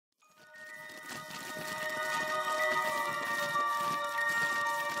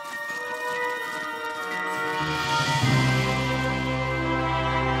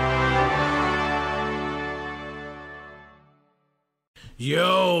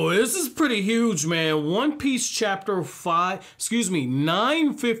Yo, this is pretty huge, man. One Piece chapter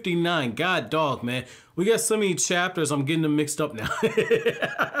 959. God dog, man. We got so many chapters, I'm getting them mixed up now.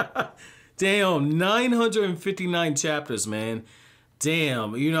 Damn, 959 chapters, man.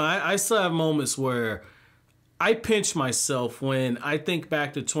 Damn, you know, I still have moments where I pinch myself when I think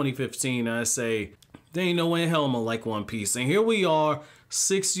back to 2015 and I say, there ain't no way in hell I'm gonna like One Piece. And here we are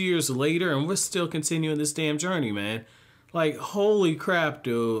 6 years later and we're still continuing this damn journey, man. Like, holy crap,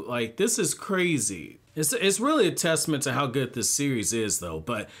 dude. Like, this is crazy. It's really a testament to how good this series is, though.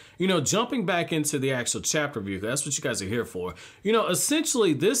 But, you know, jumping back into the actual chapter review, that's what you guys are here for. You know,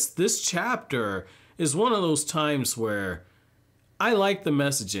 essentially, this chapter is one of those times where I like the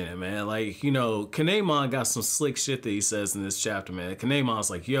message in it, man. Like, you know, Kinemon got some slick shit that he says in this chapter, man. Kinemon's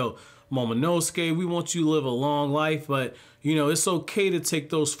like, yo, Momonosuke, we want you to live a long life, but, you know, it's okay to take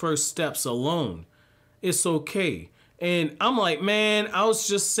those first steps alone. It's okay. And I'm like, man, I was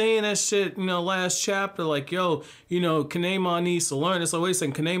just saying that shit, you know, last chapter, like, yo, you know, Kinemon needs to learn. It's like, wait a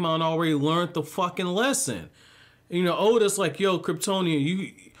second, Kinemon already learned the fucking lesson. You know, Oda's like, yo,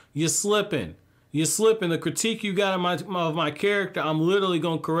 Kryptonian, you're slipping. You're slipping. The critique you got of my character, I'm literally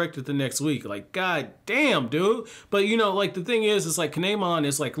going to correct it the next week. Like, god damn, dude. But, you know, like, the thing is, it's like, Kinemon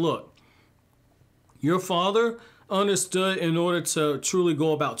is like, look, your father understood in order to truly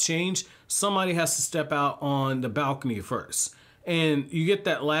go about change, somebody has to step out on the balcony first. And you get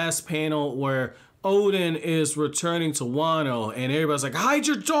that last panel where Oden is returning to Wano and everybody's like, hide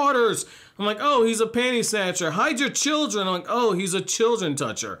your daughters. I'm like, oh, he's a panty snatcher. Hide your children. I'm like, oh, he's a children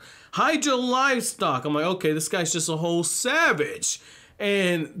toucher. Hide your livestock. I'm like, okay, this guy's just a whole savage.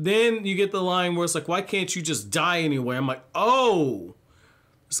 And then you get the line where it's like, why can't you just die anyway? I'm like, oh,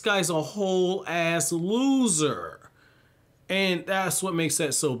 this guy's a whole ass loser. And that's what makes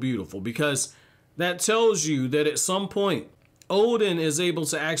that so beautiful, because that tells you that at some point, Oden is able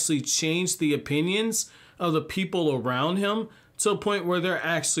to actually change the opinions of the people around him to a point where they're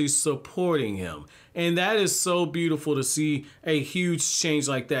actually supporting him. And that is so beautiful to see a huge change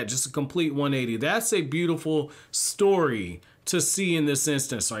like that, just a complete 180. That's a beautiful story to see in this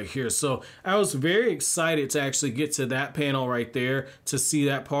instance right here. So I was very excited to actually get to that panel right there, to see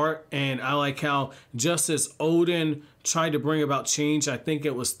that part. And I like how just as Oden tried to bring about change, I think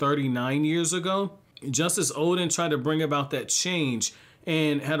it was 39 years ago, just as Oden tried to bring about that change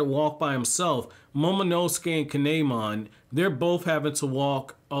and had to walk by himself, Momonosuke and Kinemon, they're both having to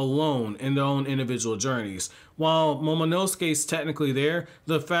walk alone in their own individual journeys. While Momonosuke's technically there,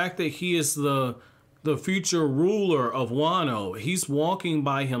 the fact that he is the future ruler of Wano, he's walking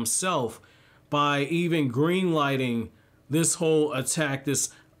by himself by even greenlighting this whole attack, this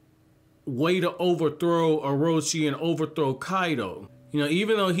way to overthrow Orochi and overthrow Kaido. You know,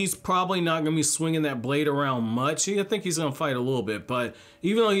 even though he's probably not going to be swinging that blade around much, I think he's going to fight a little bit, but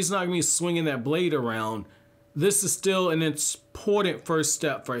even though he's not going to be swinging that blade around, this is still an important first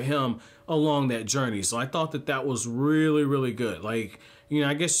step for him along that journey. So I thought that that was really, really good. Like, you know,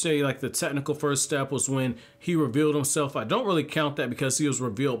 I guess say like the technical first step was when he revealed himself. I don't really count that because he was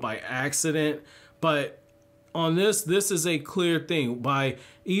revealed by accident, but on this is a clear thing. By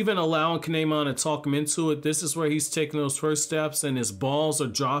even allowing Kinemon to talk him into it, this is where he's taking those first steps and his balls are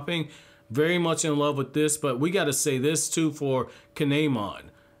dropping. Very much in love with this, but we got to say this too for Kinemon.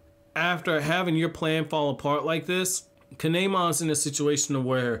 After having your plan fall apart like this, Kinemon's in a situation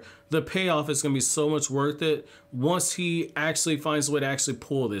where the payoff is going to be so much worth it once he actually finds a way to actually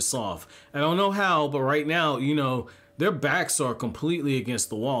pull this off. I don't know how, but right now, you know, their backs are completely against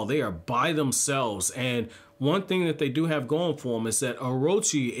the wall. They are by themselves. And one thing that they do have going for them is that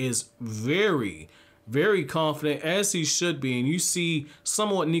Orochi is very, very confident, as he should be. And you see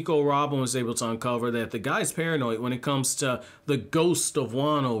somewhat Nico Robin was able to uncover that the guy's paranoid when it comes to the ghost of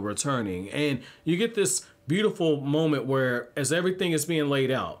Wano returning. And you get this beautiful moment where as everything is being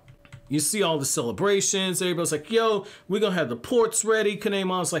laid out, you see all the celebrations. Everybody's like, yo, we're going to have the ports ready.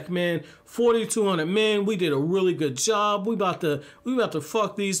 Kinemon's like, man, 4,200 men. We did a really good job. We about to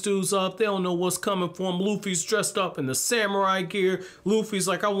fuck these dudes up. They don't know what's coming for them. Luffy's dressed up in the samurai gear. Luffy's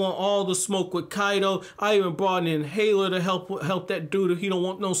like, I want all the smoke with Kaido. I even brought an inhaler to help that dude if he don't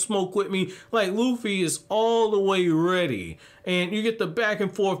want no smoke with me. Like, Luffy is all the way ready. And you get the back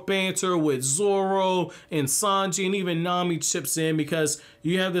and forth banter with Zoro and Sanji, and even Nami chips in because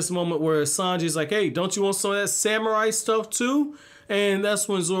you have this moment where Sanji's like, hey, don't you want some of that samurai stuff too? And that's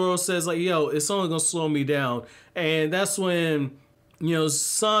when Zoro says like, yo, it's only gonna slow me down. And that's when, you know,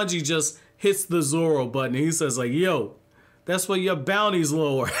 Sanji just hits the Zoro button and he says like, yo, that's why your bounty's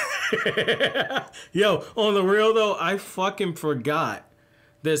lower. Yo, on the real though, I fucking forgot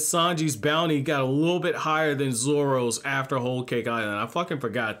that Sanji's bounty got a little bit higher than Zoro's after Whole Cake Island. I fucking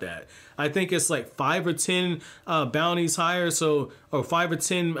forgot that. I think it's like 5 or 10 bounties higher, so, or 5 or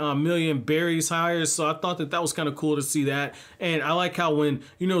 10 million berries higher. So I thought that was kind of cool to see that. And I like how when,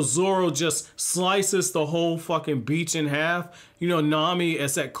 you know, Zoro just slices the whole fucking beach in half, you know, Nami,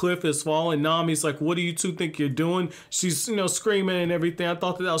 as that cliff is falling, Nami's like, what do you two think you're doing? She's, you know, screaming and everything. I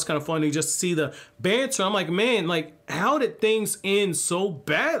thought that was kind of funny just to see the banter. I'm like, man, like, how did things end so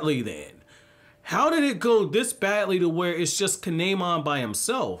badly then? How did it go this badly to where it's just Kinemon by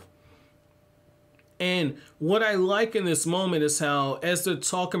himself? And what I like in this moment is how, as they're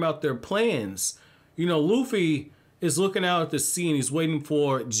talking about their plans, you know, Luffy is looking out at the sea and he's waiting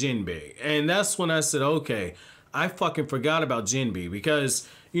for Jinbei. And that's when I said, okay, I fucking forgot about Jinbei, because,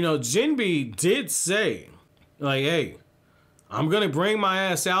 you know, Jinbei did say, like, hey, I'm going to bring my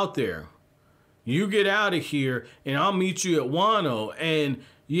ass out there. You get out of here and I'll meet you at Wano. And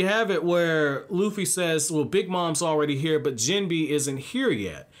you have it where Luffy says, well, Big Mom's already here, but Jinbei isn't here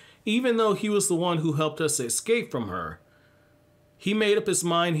yet. Even though he was the one who helped us escape from her, he made up his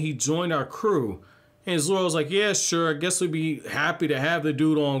mind he joined our crew. And Zoro's like, yeah, sure, I guess we'd be happy to have the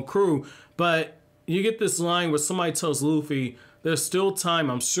dude on crew. But you get this line where somebody tells Luffy, there's still time,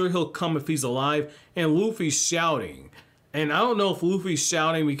 I'm sure he'll come if he's alive. And Luffy's shouting. And I don't know if Luffy's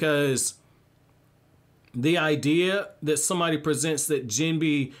shouting because the idea that somebody presents that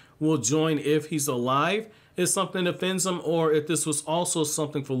Jinbei will join if he's alive is something that offends him, or if this was also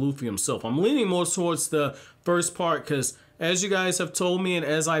something for Luffy himself. I'm leaning more towards the first part because, as you guys have told me and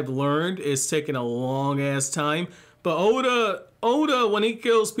as I've learned, it's taken a long ass time. But Oda, when he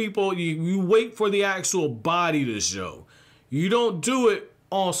kills people, you wait for the actual body to show. You don't do it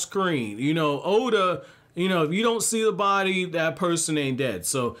off screen. You know, Oda, you know, if you don't see the body, that person ain't dead.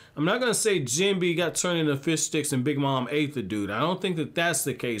 So I'm not going to say Jinbei got turned into fish sticks and Big Mom ate the dude. I don't think that that's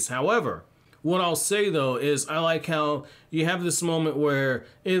the case. However, what I'll say, though, is I like how you have this moment where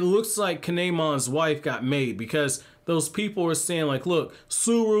it looks like Kinemon's wife got made, because those people are saying, like, look,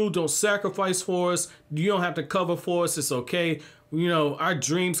 Suru, don't sacrifice for us. You don't have to cover for us. It's okay. You know, our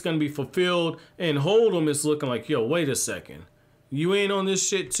dream's going to be fulfilled. And Holdem is looking like, yo, wait a second. You ain't on this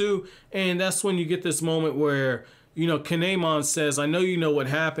shit, too? And that's when you get this moment where, you know, Kinemon says, I know you know what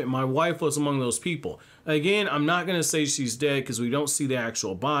happened. My wife was among those people. Again, I'm not going to say she's dead because we don't see the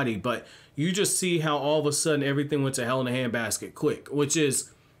actual body, but you just see how all of a sudden everything went to hell in a handbasket quick, which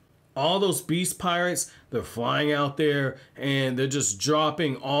is all those beast pirates, they're flying out there and they're just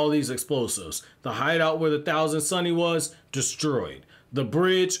dropping all these explosives. The hideout where the Thousand Sunny was, destroyed. The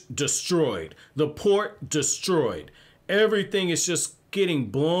bridge, destroyed. The port, destroyed. Everything is just getting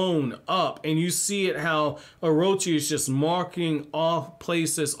blown up, and you see it how Orochi is just marking off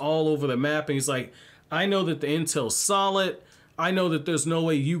places all over the map, and he's like, I know that the intel's solid. I know that there's no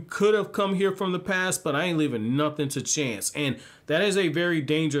way you could have come here from the past, but I ain't leaving nothing to chance. And that is a very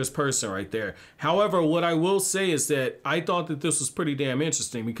dangerous person right there. However, what I will say is that I thought that this was pretty damn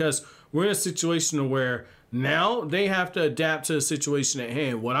interesting, because we're in a situation where now they have to adapt to the situation at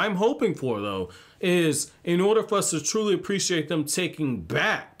hand. What I'm hoping for, though, is in order for us to truly appreciate them taking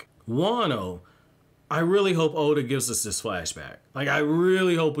back Wano, I really hope Oda gives us this flashback. Like, I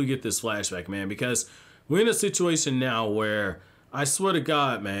really hope we get this flashback, man, because we're in a situation now where I swear to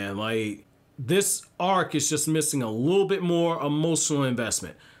God, man, like, this arc is just missing a little bit more emotional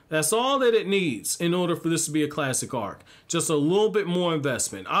investment. That's all that it needs in order for this to be a classic arc. Just a little bit more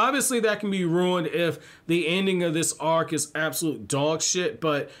investment. Obviously, that can be ruined if the ending of this arc is absolute dog shit,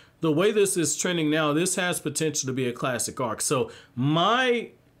 but the way this is trending now, this has potential to be a classic arc. So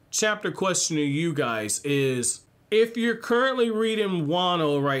my chapter question to you guys is, if you're currently reading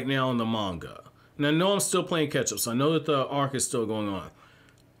Wano right now in the manga, and I know I'm still playing catch up, so I know that the arc is still going on.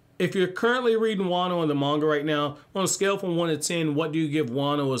 If you're currently reading Wano in the manga right now, on a scale from 1 to 10, what do you give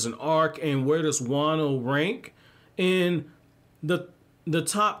Wano as an arc, and where does Wano rank in the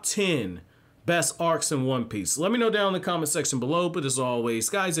top 10 best arcs in One Piece? Let me know down in the comment section below. But as always,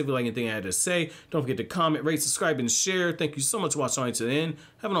 guys, if you like anything I had to say, don't forget to comment, rate, subscribe, and share. Thank you so much for watching all the way to the end.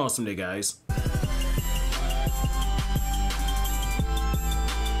 Have an awesome day, guys.